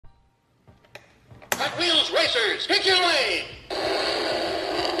Hot Wheels Racers, pick your lane!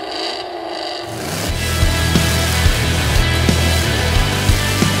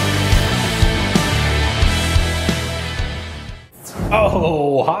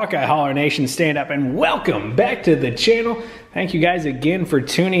 Oh, Hawkeye Holler Nation, stand up and welcome back to the channel. Thank you guys again for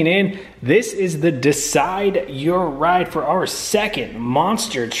tuning in. This is the Decide Your Ride for our second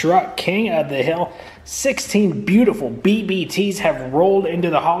monster truck King of the Hill. 16 beautiful BBTs have rolled into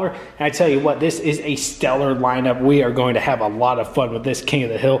the hauler. And I tell you what, this is a stellar lineup. We are going to have a lot of fun with this King of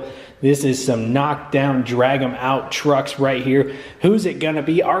the Hill. This is some knockdown, drag 'em out trucks right here. Who's it gonna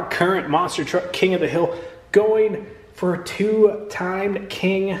be? Our current monster truck King of the Hill going for two-time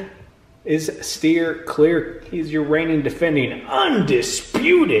king is Steer Clear. He's your reigning, defending,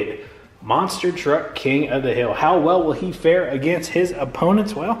 undisputed monster truck King of the Hill. How well will he fare against his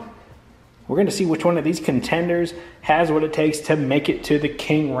opponents? Well, we're going to see which one of these contenders has what it takes to make it to the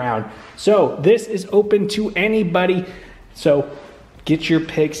king round. So this is open to anybody. So get your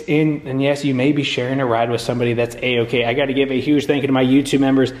picks in, and yes, you may be sharing a ride with somebody. That's A-okay. I got to give a huge thank you to my YouTube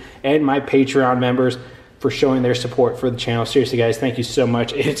members and my Patreon members for showing their support for the channel. Seriously, guys, thank you so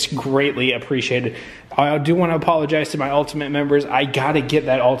much. It's greatly appreciated. I do want to apologize to my Ultimate members. I got to get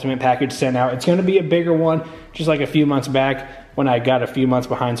that Ultimate package sent out. It's going to be a bigger one, just like a few months back when I got a few months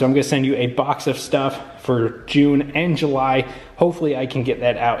behind. So I'm going to send you a box of stuff for June and July. Hopefully I can get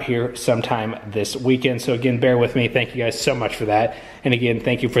that out here sometime this weekend. So again, bear with me. Thank you guys so much for that. And again,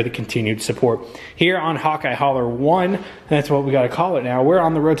 thank you for the continued support. Here on Hawkeye Holler 1, that's what we got to call it now. We're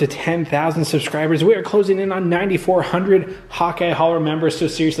on the road to 10,000 subscribers. We are closing in on 9,400 Hawkeye Holler members. So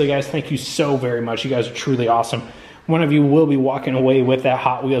seriously, guys, thank you so very much. You guys are truly awesome. One of you will be walking away with that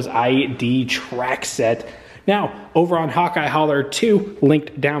Hot Wheels ID track set. Now, over on Hawkeye Holler 2,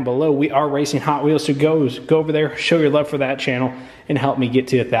 linked down below, we are racing Hot Wheels, so go over there, show your love for that channel, and help me get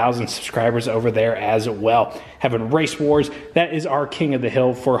to 1,000 subscribers over there as well. Having Race Wars, that is our King of the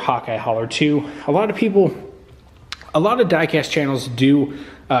Hill for Hawkeye Holler 2. A lot of DIECAST channels do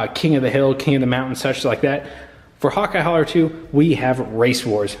King of the Hill, King of the Mountain, such like that. For Hawkeye Holler 2, we have Race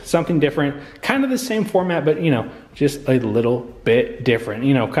Wars. Something different, kind of the same format, but, you know, just a little bit different.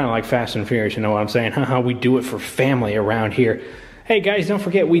 You know, kind of like Fast and Furious, you know what I'm saying? We do it for family around here. Hey, guys, don't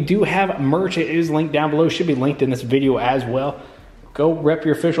forget, we do have merch. It is linked down below. It should be linked in this video as well. Go rep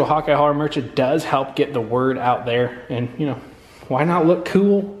your official Hawkeye Holler merch. It does help get the word out there. And, you know, why not look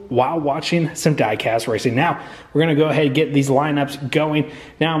cool while watching some diecast racing? Now, we're going to go ahead and get these lineups going.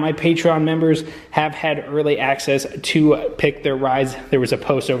 Now, my Patreon members have had early access to pick their rides. There was a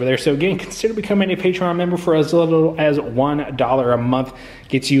post over there. So again, consider becoming a Patreon member for as little as $1 a month.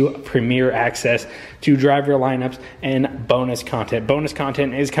 Gets you premier access to driver lineups and bonus content. Bonus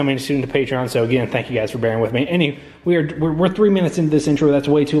content is coming soon to Patreon. So again, thank you guys for bearing with me. Anyway, we're 3 minutes into this intro. That's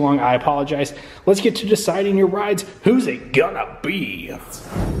way too long. I apologize. Let's get to deciding your rides. Who's it gonna be?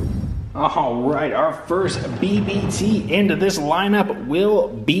 All right, our first BBT into this lineup will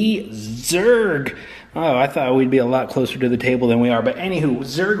be Zerg. Oh, I thought we'd be a lot closer to the table than we are. But anywho,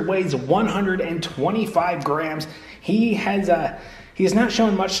 Zerg weighs 125 grams. He has not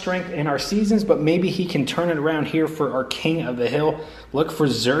shown much strength in our seasons, but maybe he can turn it around here for our King of the Hill. Look for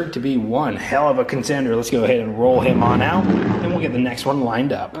Zerg to be one hell of a contender. Let's go ahead and roll him on out, and we'll get the next one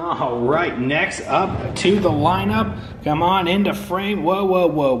lined up. All right, next up to the lineup. Come on into frame. Whoa, whoa,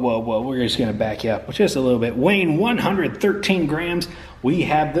 whoa, whoa, whoa. We're just going to back you up just a little bit. Weighing 113 grams, we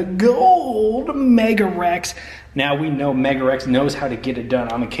have the gold Mega Rex. Now, we know Mega Rex knows how to get it done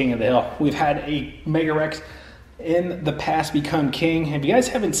on the King of the Hill. We've had a Mega Rex in the past become king. If you guys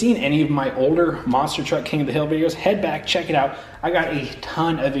haven't seen any of my older Monster Truck King of the Hill videos, head back, check it out. I got a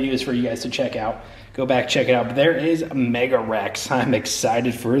ton of videos for you guys to check out. Go back, check it out. But there is Mega Rex. I'm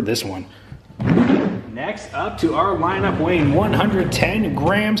excited for this one. Next up to our lineup, weighing 110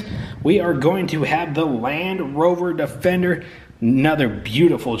 grams, we are going to have the Land Rover Defender. Another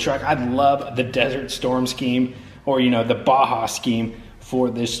beautiful truck. I love the Desert Storm scheme, or, you know, the Baja scheme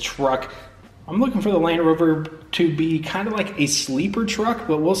for this truck. I'm looking for the Land Rover to be kind of like a sleeper truck,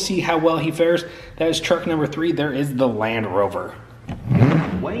 but we'll see how well he fares. That is truck number 3. There is the Land Rover.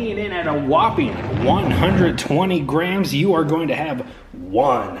 Weighing in at a whopping 120 grams, you are going to have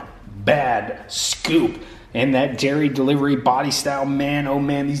one bad scoop. And that dairy delivery body style, man, oh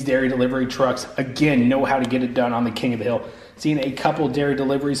man, these dairy delivery trucks, again, know how to get it done on the King of the Hill. Seen a couple dairy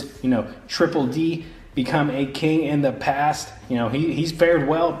deliveries, you know, Triple D become a king in the past. You know, he's fared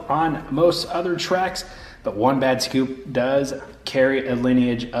well on most other tracks, but one bad scoop does carry a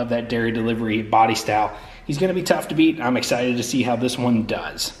lineage of that dairy delivery body style. He's going to be tough to beat. I'm excited to see how this one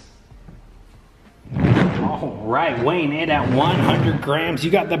does. All right, weighing in at 100 grams, you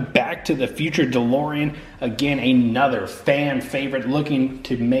got the Back to the Future DeLorean. Again, another fan favorite looking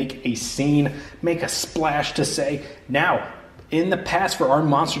to make a scene, make a splash to say. Now, in the past for our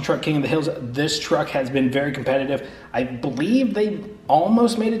Monster Truck King of the Hills, this truck has been very competitive. I believe they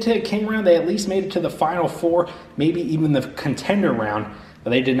almost made it to a King round. They at least made it to the Final Four, maybe even the Contender round,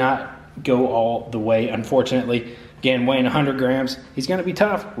 but they did not go all the way, unfortunately. Again, weighing 100 grams. He's going to be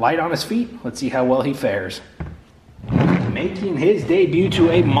tough, light on his feet. Let's see how well he fares. Making his debut to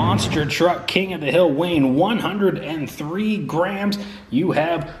a Monster Truck King of the Hill, weighing 103 grams, you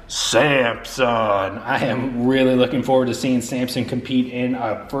have Samson. I am really looking forward to seeing Samson compete in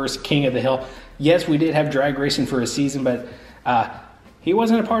our first King of the Hill. Yes, we did have drag racing for a season, but he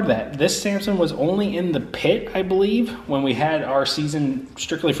wasn't a part of that. This Samson was only in the pit, I believe, when we had our season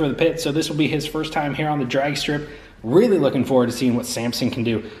strictly for the pit. So this will be his first time here on the drag strip. Really looking forward to seeing what Samson can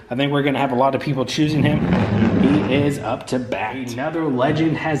do. I think we're going to have a lot of people choosing him. He is up to bat. Another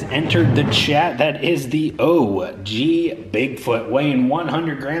legend has entered the chat. That is the OG Bigfoot, weighing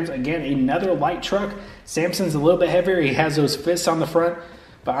 100 grams. Again, another light truck. Samson's a little bit heavier. He has those fists on the front.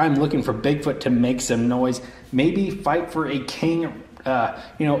 But I'm looking for Bigfoot to make some noise. Maybe fight for a king,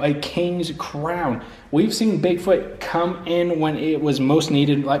 a king's crown. We've seen Bigfoot come in when it was most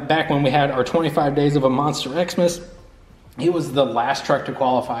needed, like back when we had our 25 days of a Monster Xmas. He was the last truck to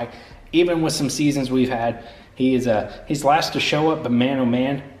qualify. Even with some seasons we've had, he's last to show up, but man, oh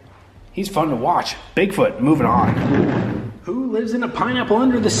man, he's fun to watch. Bigfoot, moving on. Who lives in a pineapple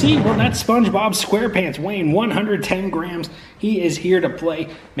under the sea? Well, that's SpongeBob SquarePants, weighing 110 grams. He is here to play.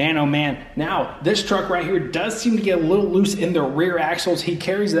 Man, oh man. Now, this truck right here does seem to get a little loose in the rear axles. He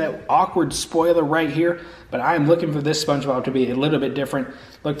carries that awkward spoiler right here, but I am looking for this SpongeBob to be a little bit different.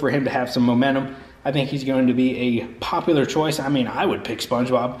 Look for him to have some momentum. I think he's going to be a popular choice. I mean, I would pick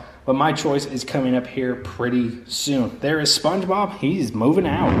SpongeBob, but my choice is coming up here pretty soon. There is SpongeBob. He's moving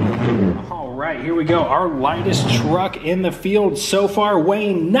out. All right, here we go. Our lightest truck in the field so far,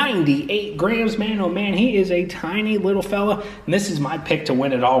 weighing 98 grams. Man, oh man, he is a tiny little fella. And this is my pick to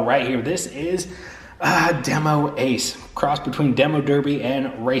win it all right here. This is Demo Ace. Cross between Demo Derby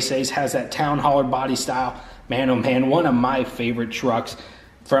and Race Ace. Has that town hauler body style. Man, oh man, one of my favorite trucks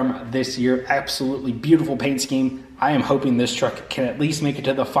from this year. Absolutely beautiful paint scheme. I am hoping this truck can at least make it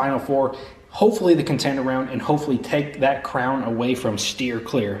to the Final Four, hopefully the Contender round, and hopefully take that crown away from Steer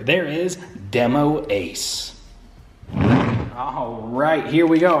Clear. There is Demo Ace. All right, here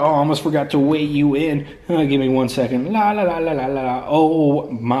we go. Oh, almost forgot to weigh you in. Give me 1 second. La la la la la la. Oh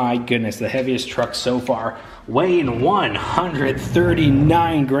my goodness, the heaviest truck so far, weighing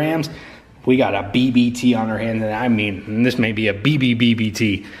 139 grams. We got a BBT on our hands, and I mean, this may be a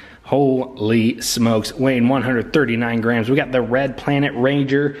BBBBT. Holy smokes, weighing 139 grams. We got the Red Planet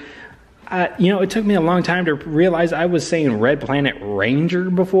Ranger. It took me a long time to realize I was saying Red Planet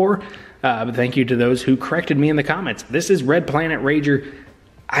Ranger before, but thank you to those who corrected me in the comments. This is Red Planet Ranger.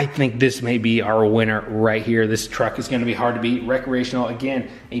 I think this may be our winner right here. This truck is going to be hard to beat. Recreational, again,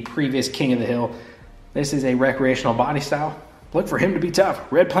 a previous King of the Hill. This is a recreational body style. Look for him to be tough.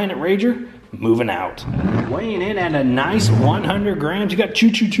 Red Planet Ranger, moving out. Weighing in at a nice 100 grams, you got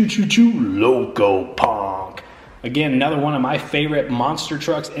Choo Choo Choo Choo Choo Loco Punk. Again, another one of my favorite monster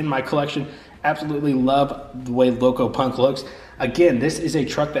trucks in my collection. Absolutely love the way Loco Punk looks. Again, this is a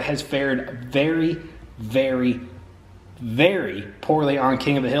truck that has fared very, very, very poorly on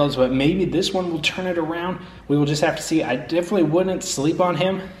King of the Hills, but maybe this one will turn it around. We will just have to see. I definitely wouldn't sleep on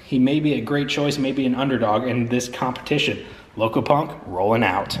him. He may be a great choice, maybe an underdog in this competition. Loco Punk rolling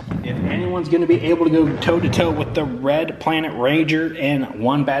out. If anyone's going to be able to go toe-to-toe with the Red Planet Ranger in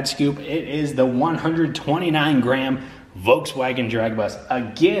one bad scoop, it is the 129-gram Volkswagen Drag Bus.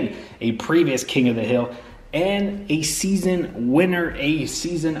 Again, a previous King of the Hill and a season winner a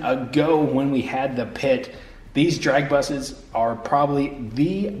season ago when we had the pit. These drag buses are probably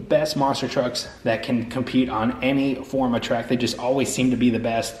the best monster trucks that can compete on any form of track. They just always seem to be the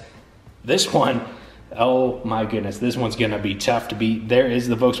best. This one, oh my goodness, this one's gonna be tough to beat. There is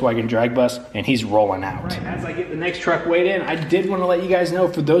the Volkswagen drag bus, and he's rolling out. Right, as I get the next truck weighed in, I did want to let you guys know,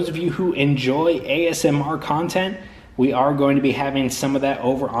 for those of you who enjoy ASMR content, we are going to be having some of that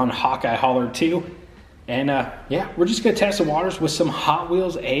over on Hawkeye Hauler 2. And yeah, we're just gonna test the waters with some Hot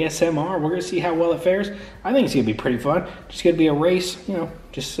Wheels ASMR. We're gonna see how well it fares. I think it's gonna be pretty fun. Just gonna be a race,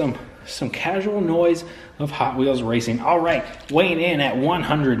 just some casual noise of Hot Wheels racing. All right, weighing in at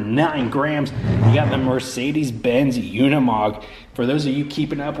 109 grams, you got the Mercedes-Benz Unimog. For those of you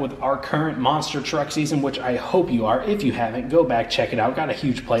keeping up with our current monster truck season, which I hope you are, if you haven't, go back, check it out. Got a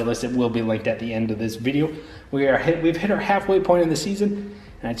huge playlist. It will be linked at the end of this video. We've hit our halfway point in the season,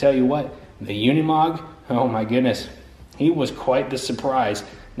 and I tell you what, the Unimog, Oh my goodness. He was quite the surprise.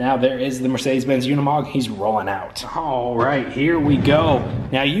 Now there is the Mercedes-Benz Unimog. He's rolling out. All right, here we go.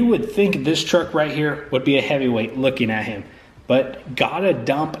 Now you would think this truck right here would be a heavyweight looking at him, but Gotta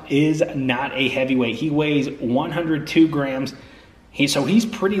Dump is not a heavyweight. He weighs 102 grams. So he's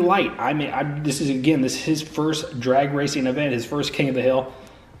pretty light. I mean, this is his first drag racing event, his first King of the Hill.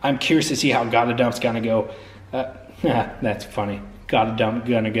 I'm curious to see how Gotta Dump's gonna go. That's funny. Gotta Dump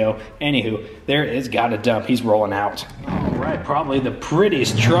gonna go. Anywho, there is Gotta Dump. He's rolling out. All right, probably the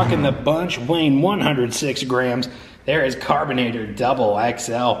prettiest truck in the bunch, weighing 106 grams. There is Carbinator Double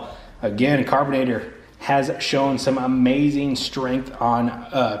XL. Again, Carbinator has shown some amazing strength on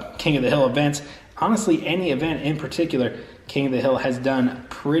King of the Hill events. Honestly, any event in particular, King of the Hill has done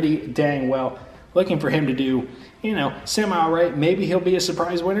pretty dang well. Looking for him to do, semi all right. Maybe he'll be a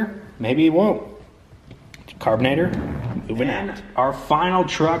surprise winner. Maybe he won't. Carbinator, moving out. Our final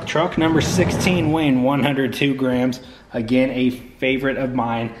truck number 16, weighing 102 grams. Again, a favorite of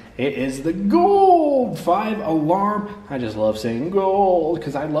mine. It is the Gold 5 Alarm. I just love saying gold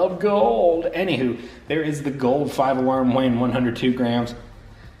because I love gold. Anywho, there is the Gold 5 Alarm weighing 102 grams.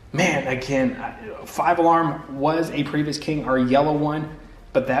 Man, again, 5 Alarm was a previous king, our yellow one,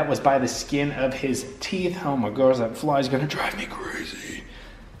 but that was by the skin of his teeth. Oh my gosh, that fly is going to drive me crazy.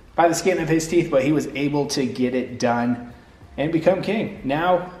 By the skin of his teeth, but he was able to get it done and become king.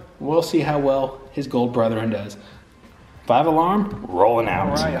 Now, we'll see how well his gold brethren does. 5 Alarm, rolling out.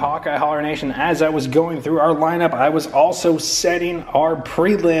 All right, Hawkeye Holler Nation, as I was going through our lineup, I was also setting our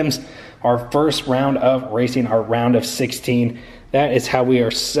prelims, our first round of racing, our round of 16. That is how we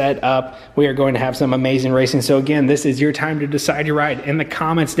are set up. We are going to have some amazing racing. So again, this is your time to decide your ride. In the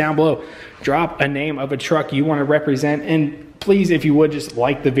comments down below, drop a name of a truck you want to represent. And please, if you would, just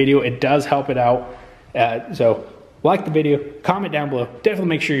like the video. It does help it out. So like the video, comment down below. Definitely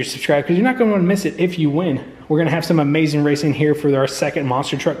make sure you're subscribed because you're not going to want to miss it if you win. We're going to have some amazing racing here for our second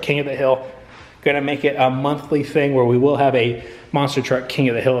Monster Truck King of the Hill. Going to make it a monthly thing where we will have a Monster Truck King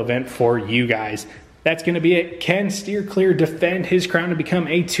of the Hill event for you guys. That's going to be it. Can Steer Clear defend his crown to become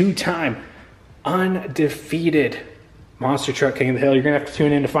a two-time undefeated Monster Truck King of the Hill? You're going to have to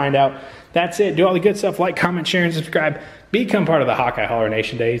tune in to find out. That's it. Do all the good stuff. Like, comment, share, and subscribe. Become part of the Hawkeye Holler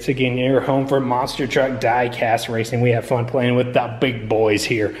Nation Day. It's again your home for Monster Truck DIECAST racing. We have fun playing with the big boys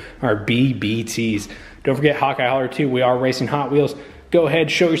here, our BBTs. Don't forget Hawkeye Holler 2. We are racing Hot Wheels. Go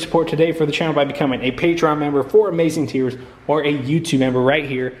ahead, show your support today for the channel by becoming a Patreon member for amazing tiers or a YouTube member right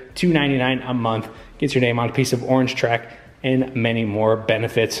here, $2.99 a month. Gets your name on a piece of orange track and many more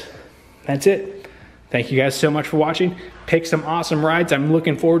benefits. That's it. Thank you guys so much for watching. Pick some awesome rides. I'm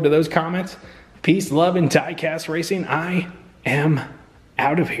looking forward to those comments. Peace, love, and DIECAST racing. I am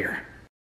out of here.